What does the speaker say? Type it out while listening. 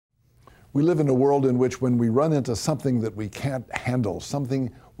We live in a world in which when we run into something that we can't handle,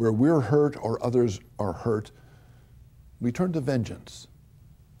 something where we're hurt or others are hurt, we turn to vengeance.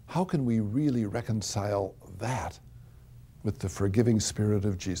 How can we really reconcile that with the forgiving spirit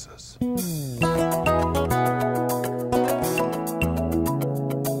of Jesus?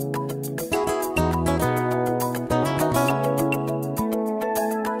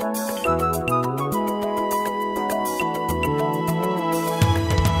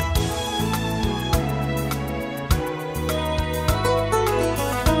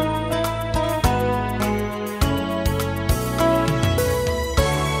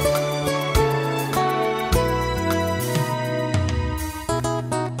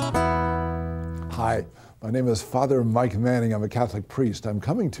 Hi, my name is Father Mike Manning. I'm a Catholic priest. I'm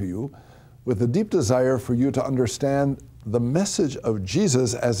coming to you with a deep desire for you to understand the message of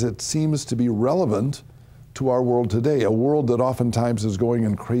Jesus as it seems to be relevant to our world today, a world that oftentimes is going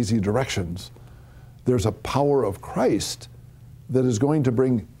in crazy directions. There's a power of Christ that is going to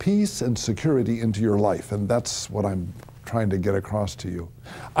bring peace and security into your life, and that's what I'm trying to get across to you.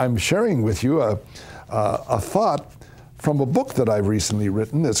 I'm sharing with you a thought from a book that I've recently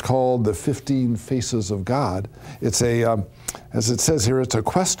written. It's called The 15 Faces of God. It's as it says here, it's a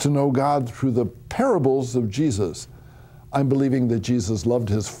quest to know God through the parables of Jesus. I'm believing that Jesus loved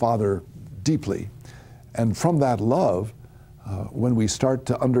his Father deeply. And from that love, when we start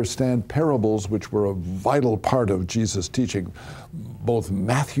to understand parables, which were a vital part of Jesus' teaching, both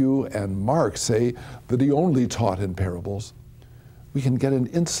Matthew and Mark say that he only taught in parables, we can get an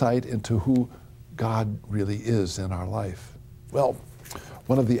insight into who God really is in our life. Well,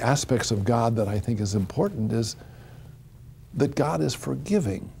 one of the aspects of God that I think is important is that God is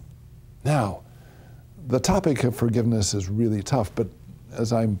forgiving. Now, the topic of forgiveness is really tough, but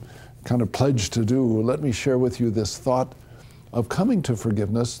as I'm kind of pledged to do, let me share with you this thought of coming to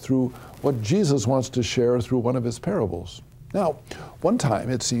forgiveness through what Jesus wants to share through one of his parables. Now, one time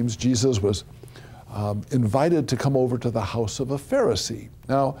it seems Jesus was invited to come over to the house of a Pharisee.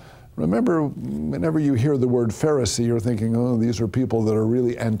 Now, remember, whenever you hear the word Pharisee, you're thinking, oh, these are people that are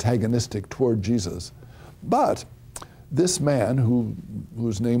really antagonistic toward Jesus. But this man,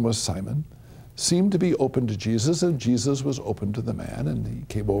 whose name was Simon, seemed to be open to Jesus, and Jesus was open to the man, and he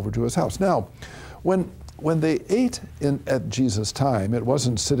came over to his house. Now, when they ate at Jesus' time, it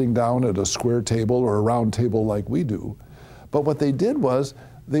wasn't sitting down at a square table or a round table like we do, but what they did was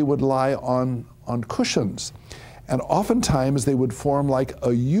they would lie on cushions. And oftentimes they would form like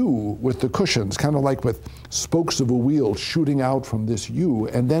a U with the cushions, kind of like with spokes of a wheel shooting out from this U.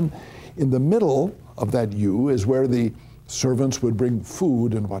 And then in the middle of that U is where the servants would bring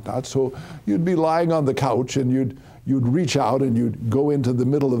food and whatnot. So you'd be lying on the couch and you'd reach out and you'd go into the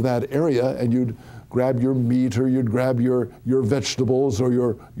middle of that area and you'd grab your meat or you'd grab your vegetables or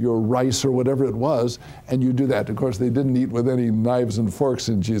your rice or whatever it was, and you do that. Of course, they didn't eat with any knives and forks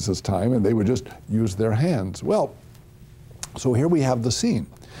in Jesus' time, and they would just use their hands. Well, so here we have the scene.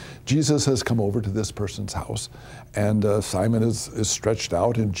 Jesus has come over to this person's house, and Simon is stretched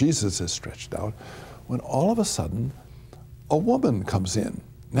out, and Jesus is stretched out, when all of a sudden, a woman comes in.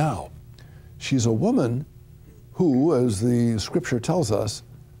 Now, she's a woman who, as the scripture tells us,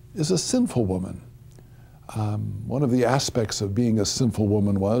 is a sinful woman. One of the aspects of being a sinful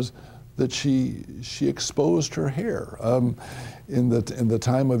woman was that she exposed her hair. In the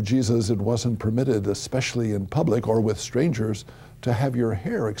time of Jesus, it wasn't permitted, especially in public or with strangers, to have your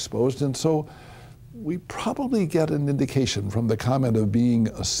hair exposed. And so we probably get an indication from the comment of being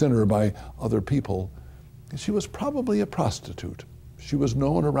a sinner by other people. She was probably a prostitute. She was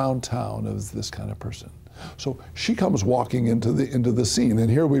known around town as this kind of person. So she comes walking into the scene,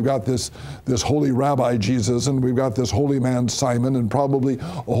 and here we've got this holy rabbi Jesus, and we've got this holy man Simon, and probably a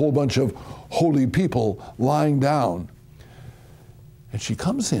whole bunch of holy people lying down. And she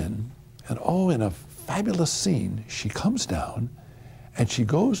comes in, and oh, in a fabulous scene, she comes down, and she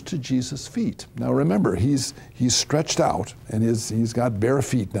goes to Jesus' feet. Now remember, he's stretched out, and he's got bare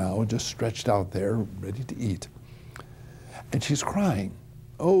feet now, just stretched out there, ready to eat. And she's crying.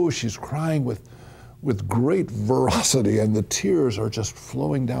 Oh, she's crying with great ferocity, and the tears are just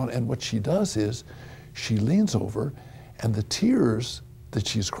flowing down. And what she does is she leans over, and the tears that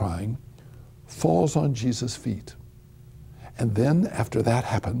she's crying falls on Jesus' feet. And then after that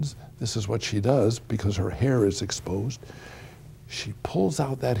happens, this is what she does, because her hair is exposed. She pulls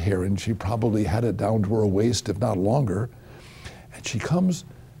out that hair, and she probably had it down to her waist, if not longer. And she comes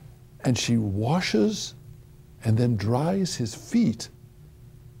and she washes and then dries his feet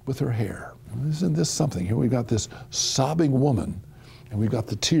with her hair. Isn't this something? Here we've got this sobbing woman, and we've got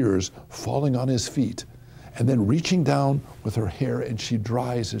the tears falling on his feet. and then reaching down with her hair, and she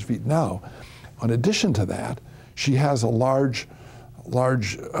dries his feet. Now, in addition to that, she has a large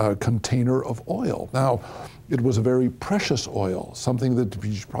container of oil. Now, it was a very precious oil, something that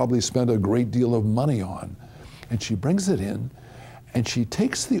she probably spent a great deal of money on. And she brings it in, and she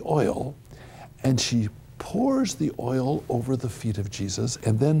takes the oil, and she pours the oil over the feet of Jesus,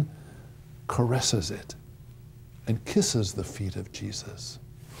 and then caresses it and kisses the feet of Jesus.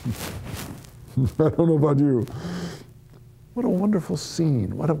 I don't know about you. What a wonderful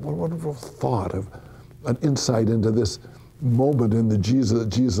scene. What a wonderful thought of an insight into this moment in the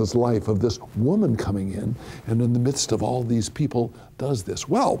Jesus life of this woman coming in, and in the midst of all these people does this.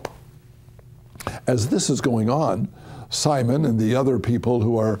 Well, as this is going on, Simon and the other people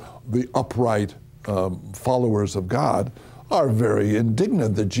who are the upright followers of God are very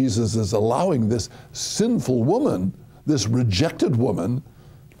indignant that Jesus is allowing this sinful woman, this rejected woman,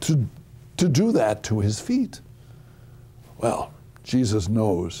 to do that to his feet. Well, Jesus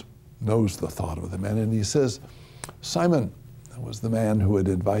knows the thought of the man, and he says, Simon, that was the man who had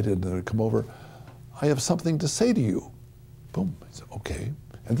invited him to come over, I have something to say to you. Boom. He said, okay.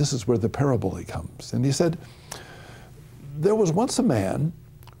 And this is where the parable comes. And he said, there was once a man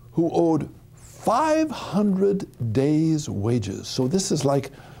who owed 500 days' wages. So this is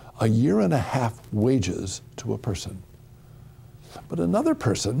like a year and a half wages to a person. But another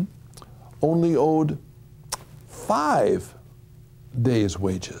person only owed 5 days'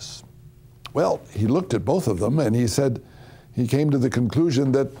 wages. Well, he looked at both of them, and he said, he came to the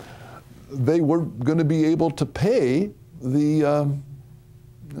conclusion that they were going to be able to pay the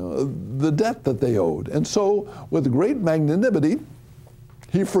debt that they owed. And so, with great magnanimity,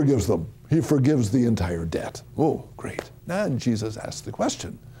 he forgives them. He forgives the entire debt. Oh, great. And Jesus asked the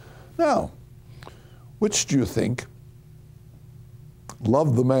question, now, which do you think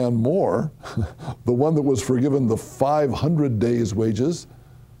loved the man more, the one that was forgiven the 500 days' wages,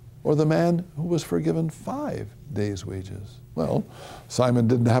 or the man who was forgiven 5 days' wages? Well, Simon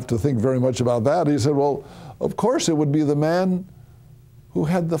didn't have to think very much about that. He said, well, of course it would be the man who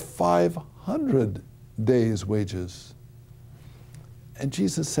had the 500 days' wages. And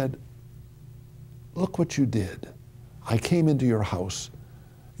Jesus said, look what you did. I came into your house.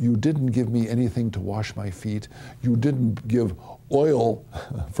 You didn't give me anything to wash my feet. You didn't give oil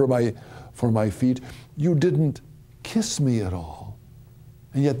for my feet. You didn't kiss me at all.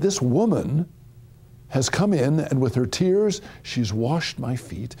 And yet this woman has come in, and with her tears, she's washed my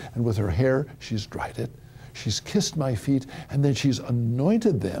feet, and with her hair, she's dried it. She's kissed my feet, and then she's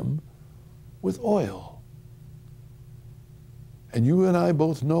anointed them with oil. And you and I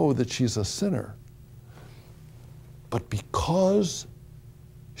both know that she's a sinner. But because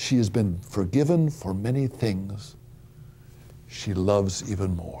she has been forgiven for many things, she loves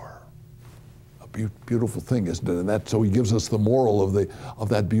even more. A beautiful thing, isn't it? And so he gives us the moral of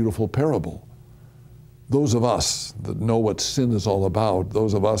that beautiful parable. Those of us that know what sin is all about,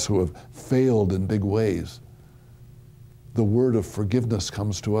 those of us who have failed in big ways, the word of forgiveness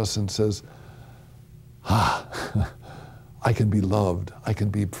comes to us and says, I can be loved, I can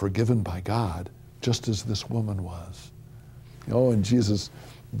be forgiven by God, just as this woman was. And Jesus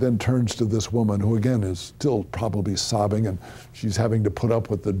then turns to this woman, who again is still probably sobbing, and she's having to put up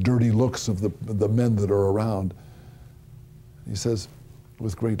with the dirty looks of the men that are around. He says,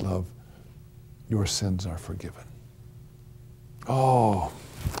 with great love, your sins are forgiven. Oh,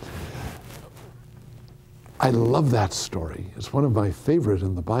 I love that story. It's one of my favorite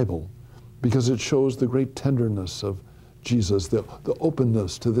in the Bible, because it shows the great tenderness of Jesus, the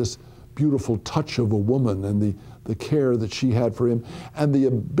openness to this beautiful touch of a woman, and the care that she had for him, and the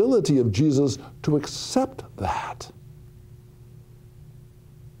ability of Jesus to accept that.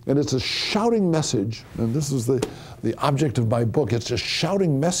 And it's a shouting message, and this is the object of my book. It's a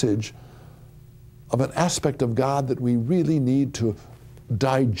shouting message of an aspect of God that we really need to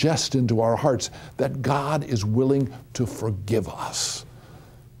digest into our hearts, that God is willing to forgive us.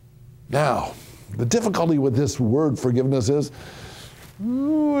 Now, the difficulty with this word forgiveness is,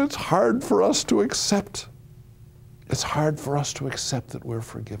 it's hard for us to accept. It's hard for us to accept that we're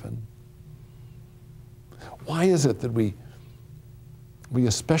forgiven. Why is it that we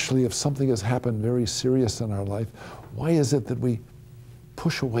especially if something has happened very serious in our life, why is it that we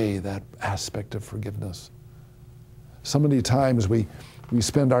push away that aspect of forgiveness? So many times we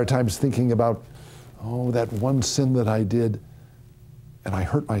spend our times thinking about, that one sin that I did, and I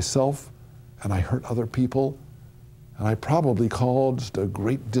hurt myself, and I hurt other people, and I probably caused a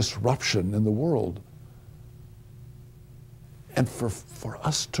great disruption in the world. And for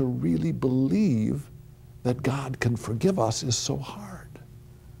us to really believe that God can forgive us is so hard.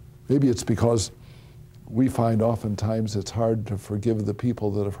 Maybe it's because we find oftentimes it's hard to forgive the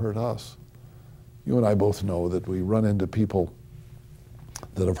people that have hurt us. You and I both know that we run into people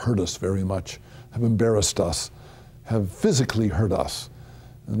that have hurt us very much, have embarrassed us, have physically hurt us.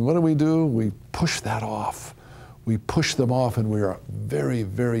 And what do? We push that off. We push them off, and we are very,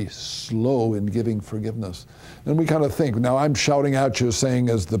 very slow in giving forgiveness. And we kind of think, now I'm shouting at you saying,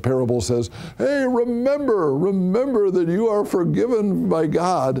 as the parable says, hey, remember that you are forgiven by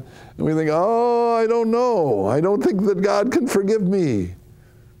God. And we think, oh, I don't know. I don't think that God can forgive me.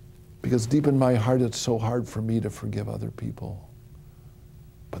 Because deep in my heart, it's so hard for me to forgive other people.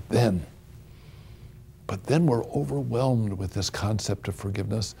 But then we're overwhelmed with this concept of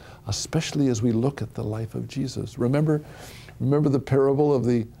forgiveness, especially as we look at the life of Jesus. Remember the parable of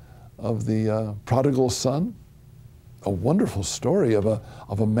the prodigal son? A wonderful story of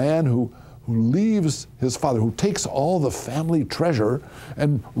a man who leaves his father, who takes all the family treasure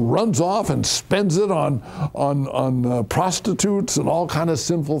and runs off and spends it on prostitutes and all kind of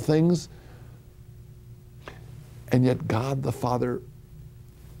sinful things. And yet God the Father,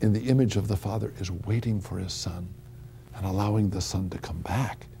 in the image of the Father, is waiting for his son and allowing the son to come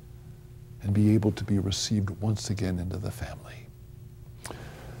back and be able to be received once again into the family.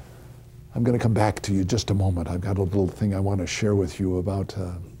 I'm going to come back to you just a moment. I've got a little thing I want to share with you about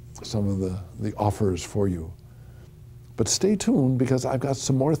some of the offers for you. But stay tuned, because I've got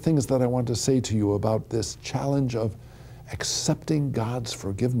some more things that I want to say to you about this challenge of accepting God's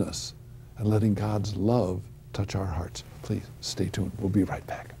forgiveness and letting God's love touch our hearts. Please stay tuned. We'll be right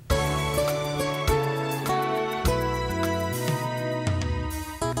back.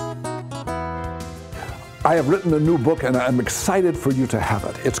 I have written a new book, and I'm excited for you to have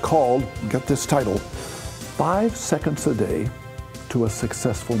it. It's called, get this title, 5 Seconds a Day to a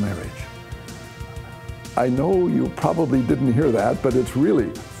Successful Marriage. I know you probably didn't hear that, but it's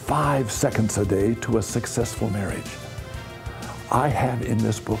really 5 seconds a day to a successful marriage. I have in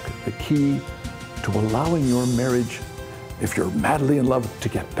this book the key to allowing your marriage, if you're madly in love, to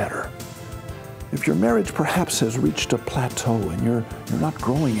get better. If your marriage perhaps has reached a plateau and you're not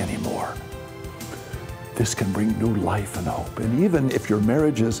growing anymore, this can bring new life and hope. And even if your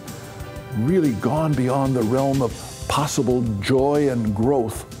marriage is really gone beyond the realm of possible joy and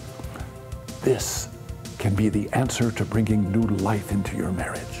growth, this can be the answer to bringing new life into your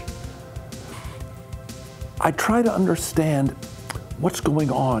marriage. I try to understand what's going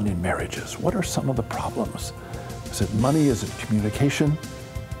on in marriages. What are some of the problems? Is it money? Is it communication?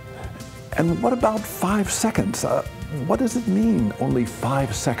 And what about 5 seconds? What does it mean, only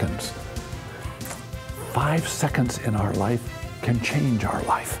 5 seconds? 5 seconds in our life can change our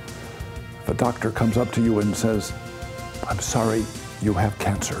life. If a doctor comes up to you and says, I'm sorry, you have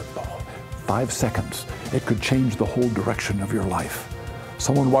cancer. 5 seconds. It could change the whole direction of your life.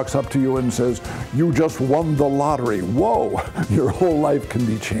 Someone walks up to you and says, you just won the lottery. Whoa, your whole life can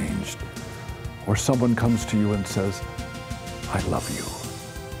be changed. Or someone comes to you and says, I love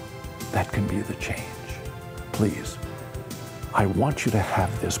you. That can be the change. Please, I want you to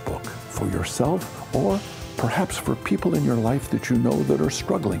have this book for yourself, or perhaps for people in your life that you know that are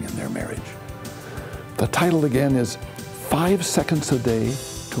struggling in their marriage. The title again is 5 Seconds a Day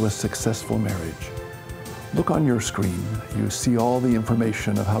to a Successful Marriage. Look on your screen. You see all the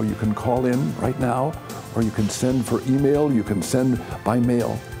information of how you can call in right now, or you can send for email, you can send by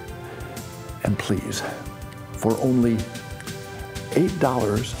mail. And please, for only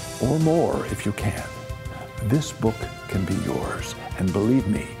 $8 or more if you can, this book can be yours. And believe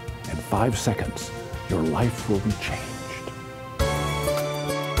me, in 5 seconds, your life will be changed.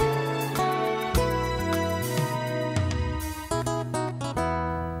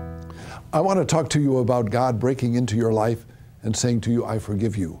 I want to talk to you about God breaking into your life and saying to you, I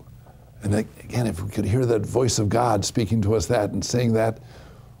forgive you. And again, if we could hear that voice of God speaking to us that and saying that,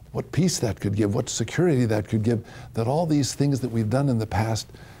 what peace that could give, what security that could give, that all these things that we've done in the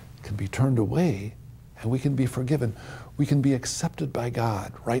past can be turned away and we can be forgiven. We can be accepted by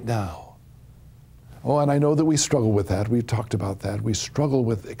God right now. Oh, and I know that we struggle with that. We've talked about that. We struggle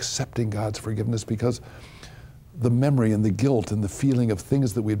with accepting God's forgiveness because the memory and the guilt and the feeling of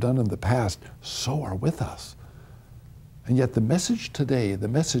things that we've done in the past so are with us. And yet the message today, the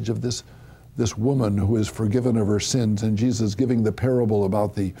message of this woman who is forgiven of her sins, and Jesus giving the parable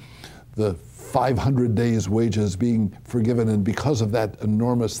about the 500 days' wages being forgiven, and because of that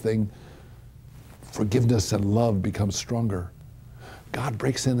enormous thing, forgiveness and love becomes stronger. God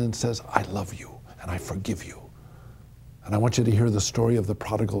breaks in and says, I love you and I forgive you. And I want you to hear the story of the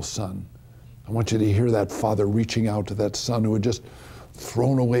prodigal son. I want you to hear that father reaching out to that son who had just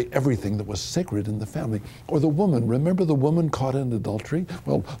thrown away everything that was sacred in the family. Or the woman, remember the woman caught in adultery?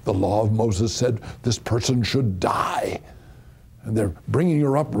 Well, the law of Moses said this person should die. And they're bringing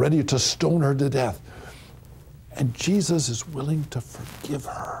her up ready to stone her to death. And Jesus is willing to forgive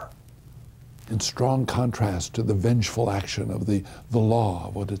her, in strong contrast to the vengeful action of the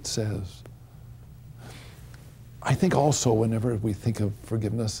law, what it says. I think also, whenever we think of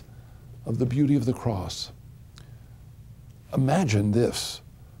forgiveness, of the beauty of the cross. Imagine this.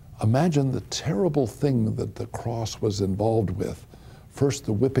 Imagine the terrible thing that the cross was involved with. First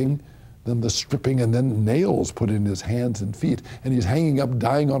the whipping, then the stripping, and then nails put in his hands and feet. And he's hanging up,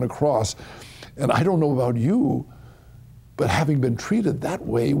 dying on a cross. And I don't know about you, but having been treated that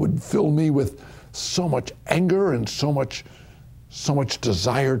way would fill me with so much anger and so much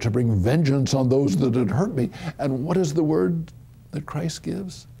desire to bring vengeance on those that had hurt me. And what is the word that Christ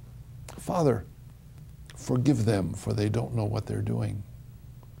gives? Father, forgive them, for they don't know what they're doing.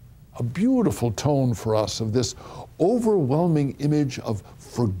 A beautiful tone for us of this overwhelming image of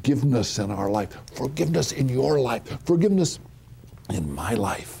forgiveness in our life, forgiveness in your life, forgiveness in my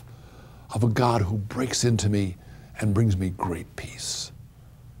life, of a God who breaks into me and brings me great peace.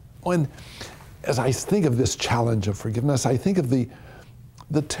 And as I think of this challenge of forgiveness, I think of the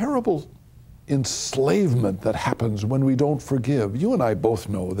terrible enslavement that happens when we don't forgive. You and I both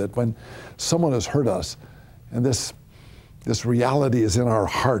know that when someone has hurt us, and this reality is in our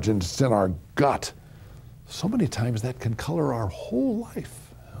heart and it's in our gut, so many times that can color our whole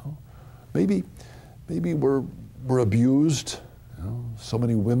life. You know? Maybe we're abused. You know? So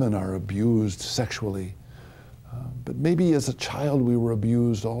many women are abused sexually. But maybe as a child we were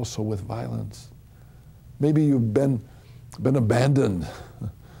abused also with violence. Maybe you've been abandoned.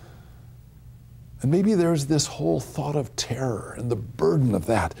 And maybe there's this whole thought of terror and the burden of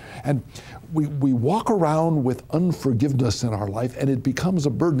that. And we walk around with unforgiveness in our life, and it becomes a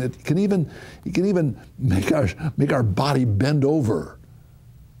burden. It can even make our body bend over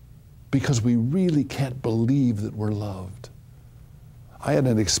because we really can't believe that we're loved. I had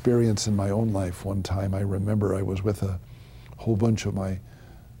an experience in my own life one time. I remember I was with a whole bunch of my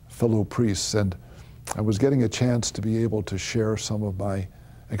fellow priests, and I was getting a chance to be able to share some of my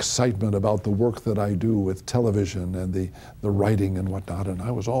excitement about the work that I do with television and the writing and whatnot, and I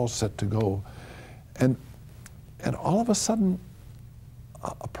was all set to go. And all of a sudden,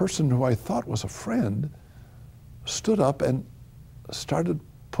 a person who I thought was a friend stood up and started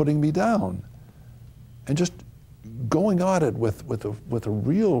putting me down and just going at it with a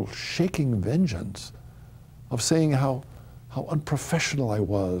real shaking vengeance of saying how unprofessional I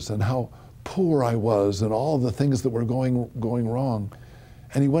was and how poor I was and all the things that were going wrong.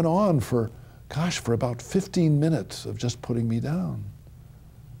 And he went on for about 15 minutes of just putting me down.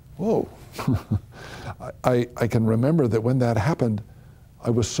 Whoa. I can remember that when that happened, I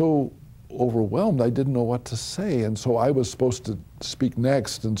was so overwhelmed, I didn't know what to say. And so I was supposed to speak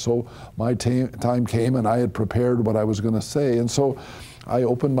next. And so my time came, and I had prepared what I was going to say. And so I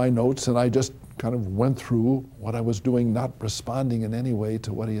opened my notes, and I just kind of went through what I was doing, not responding in any way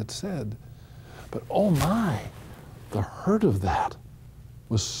to what he had said. But oh my, the hurt of that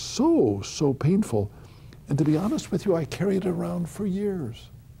was so painful. And to be honest with you, I carried it around for years.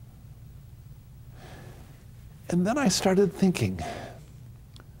 And then I started thinking,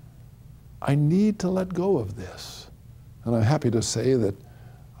 I need to let go of this. And I'm happy to say that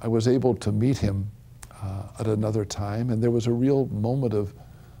I was able to meet him at another time, and there was a real moment of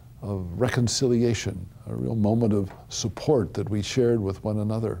reconciliation, a real moment of support that we shared with one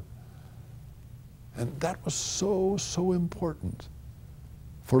another. And that was so important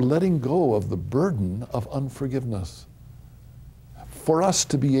for letting go of the burden of unforgiveness. For us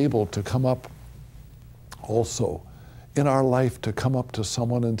to be able to come up also in our life, to come up to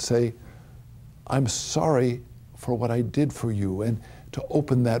someone and say, I'm sorry for what I did for you, and to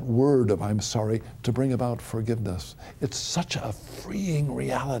open that word of I'm sorry to bring about forgiveness. It's such a freeing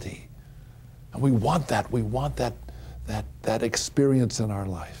reality. And we want that experience in our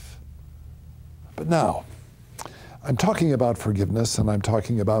life. But now, I'm talking about forgiveness, and I'm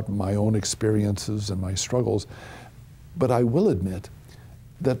talking about my own experiences and my struggles, but I will admit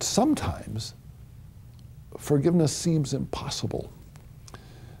that sometimes forgiveness seems impossible.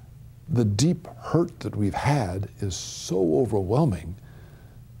 The deep hurt that we've had is so overwhelming,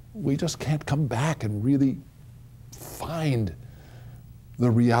 we just can't come back and really find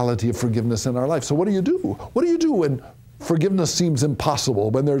the reality of forgiveness in our life. So what do you do? What do you do when forgiveness seems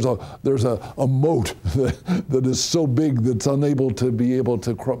impossible, when there's a moat that is so big that's unable to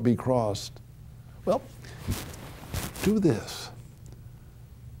be crossed? Well, do this.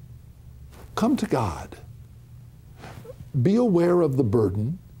 Come to God. be aware of the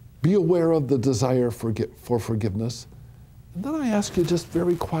burden, be aware of the desire for forgiveness, and then I ask you just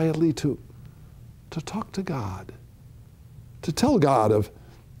very quietly to talk to God, to tell God of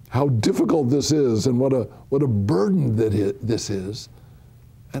how difficult this is and what a burden this is,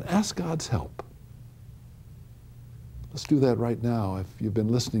 and ask God's help. Let's do that right now. If you've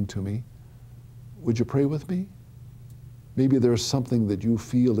been listening to me, would you pray with me? Maybe there's something that you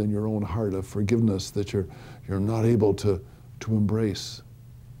feel in your own heart of forgiveness that you're not able to embrace.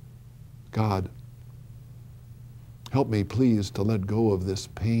 God, help me, please, to let go of this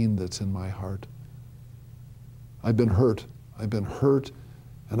pain that's in my heart. I've been hurt,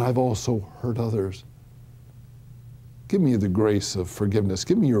 and I've also hurt others. Give me the grace of forgiveness.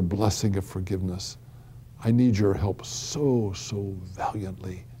 Give me your blessing of forgiveness. I need your help so, so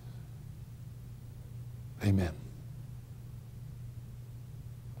valiantly. Amen.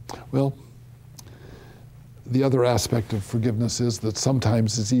 Well, the other aspect of forgiveness is that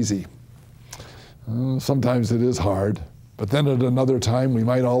sometimes it's easy. Sometimes it is hard. But then at another time, we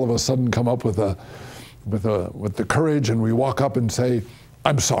might all of a sudden come up with the courage, and we walk up and say,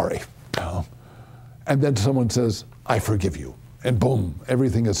 I'm sorry. And then someone says, I forgive you. And boom,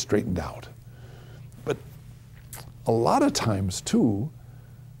 everything is straightened out. But a lot of times, too,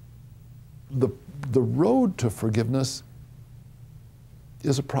 the road to forgiveness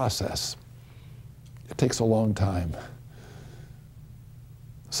is a process. It takes a long time.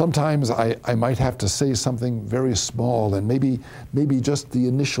 Sometimes I might have to say something very small, and maybe just the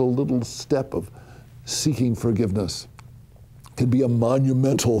initial little step of seeking forgiveness can be a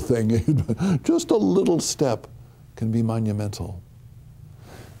monumental thing. Just a little step can be monumental.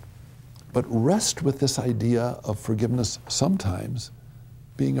 But rest with this idea of forgiveness sometimes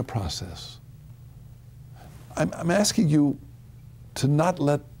being a process. I'm asking you to not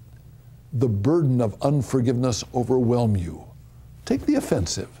let the burden of unforgiveness overwhelm you. Take the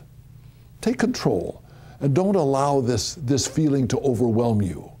offensive. Take control. And don't allow this feeling to overwhelm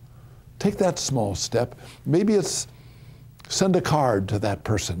you. Take that small step. Maybe it's send a card to that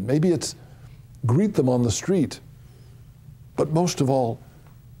person. Maybe it's greet them on the street. But most of all,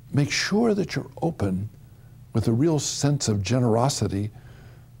 make sure that you're open with a real sense of generosity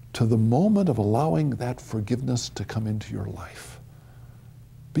to the moment of allowing that forgiveness to come into your life.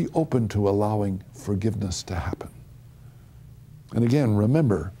 Be open to allowing forgiveness to happen. And again,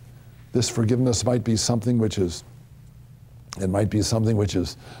 remember, this forgiveness might be something which is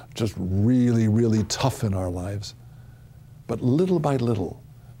just really, really tough in our lives. But little by little,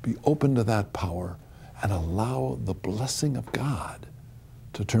 be open to that power and allow the blessing of God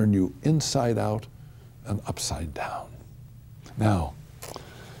to turn you inside out and upside down. Now,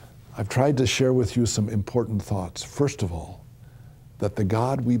 I've tried to share with you some important thoughts. First of all, that the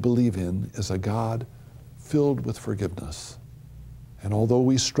God we believe in is a God filled with forgiveness. And although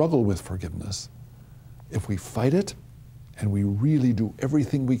we struggle with forgiveness, if we fight it and we really do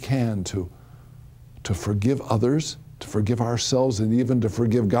everything we can to forgive others, to forgive ourselves, and even to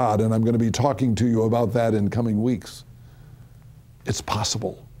forgive God, and I'm going to be talking to you about that in coming weeks, it's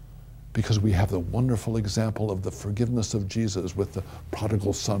possible because we have the wonderful example of the forgiveness of Jesus with the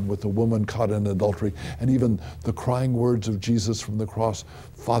prodigal son, with the woman caught in adultery, and even the crying words of Jesus from the cross,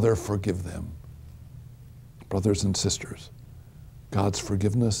 Father, forgive them. Brothers and sisters, God's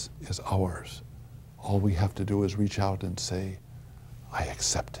forgiveness is ours. All we have to do is reach out and say, I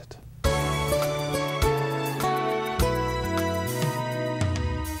accept it.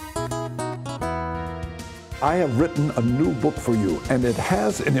 I have written a new book for you, and it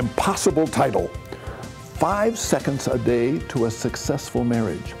has an impossible title, 5 Seconds a Day to a Successful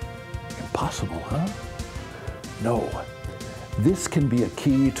Marriage. Impossible, huh? No. This can be a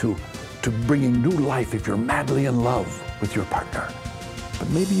key to bringing new life if you're madly in love with your partner. But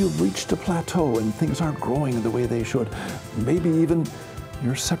maybe you've reached a plateau and things aren't growing the way they should. Maybe even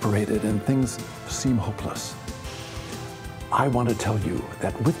you're separated and things seem hopeless. I want to tell you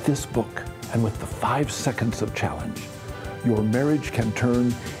that with this book and with the 5 seconds of challenge, your marriage can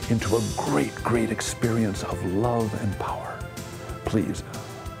turn into a great, great experience of love and power. Please,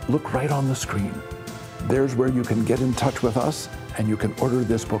 look right on the screen. There's where you can get in touch with us, and you can order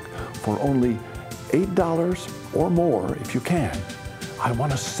this book for only $8 or more if you can. I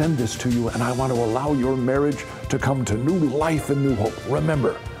want to send this to you, and I want to allow your marriage to come to new life and new hope.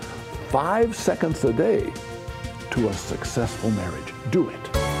 Remember, 5 seconds a day to a successful marriage. Do it.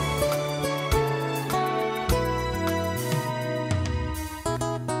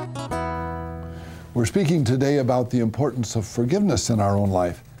 We're speaking today about the importance of forgiveness in our own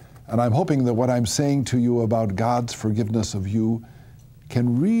life, and I'm hoping that what I'm saying to you about God's forgiveness of you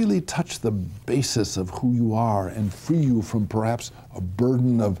can really touch the basis of who you are and free you from perhaps a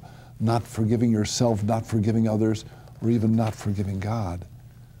burden of not forgiving yourself, not forgiving others, or even not forgiving God.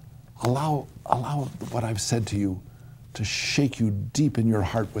 Allow what I've said to you to shake you deep in your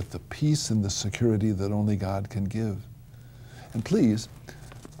heart with the peace and the security that only God can give. And please,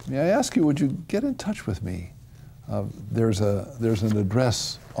 may I ask you, would you get in touch with me? There's an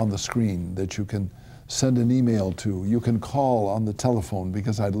address on the screen that you can send an email to. You can call on the telephone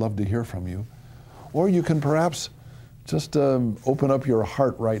because I'd love to hear from you. Or you can perhaps just open up your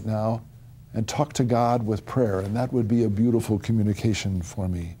heart right now and talk to God with prayer, and that would be a beautiful communication for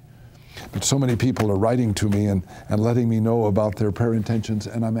me. But so many people are writing to me and letting me know about their prayer intentions,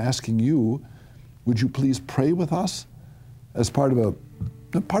 and I'm asking you, would you please pray with us as part of a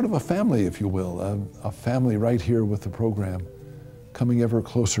family, if you will, a family right here with the program, coming ever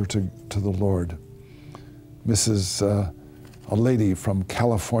closer to the Lord. A lady from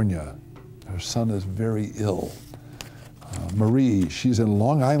California, her son is very ill. Marie, she's in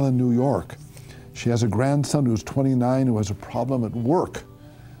Long Island, New York. She has a grandson who's 29 who has a problem at work.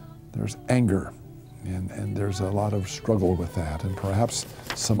 There's anger, and there's a lot of struggle with that, and perhaps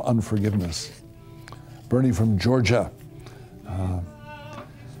some unforgiveness. Bernie from Georgia, her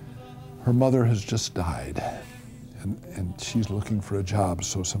mother has just died, and she's looking for a job,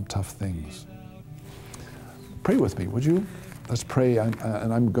 so some tough things. Pray with me, would you? Let's pray, and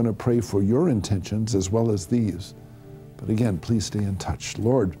I'm going to pray for your intentions as well as these. But again, please stay in touch.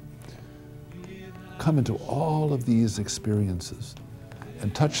 Lord, come into all of these experiences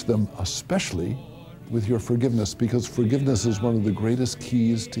and touch them especially with your forgiveness, because forgiveness is one of the greatest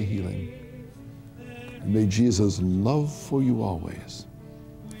keys to healing. And may Jesus' love for you always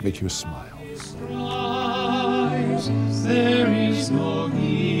make you smile. There is no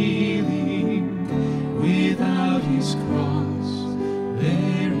healing without his cross.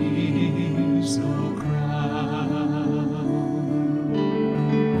 There is no crown.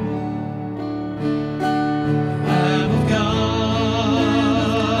 Lamb of God,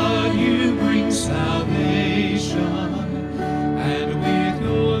 you bring salvation, and with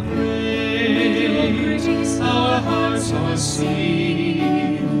your grace our hearts are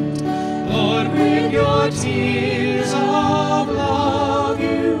sealed. Lord, with your tears of love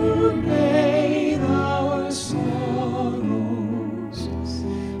you bathe our sorrows.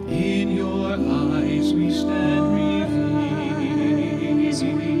 In your eyes we stand revealed.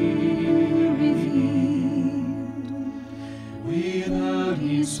 Without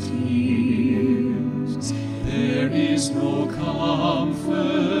his tears there is no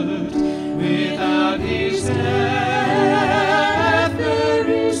comfort. Without his death there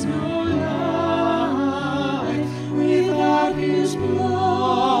is no life. Without his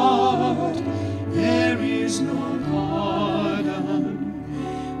blood there is no pardon.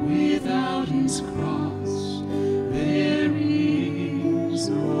 Without his cross there is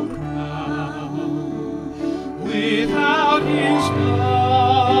no crown. Without his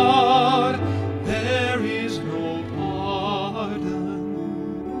blood there is no pardon.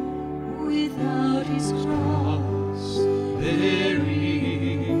 Without his cross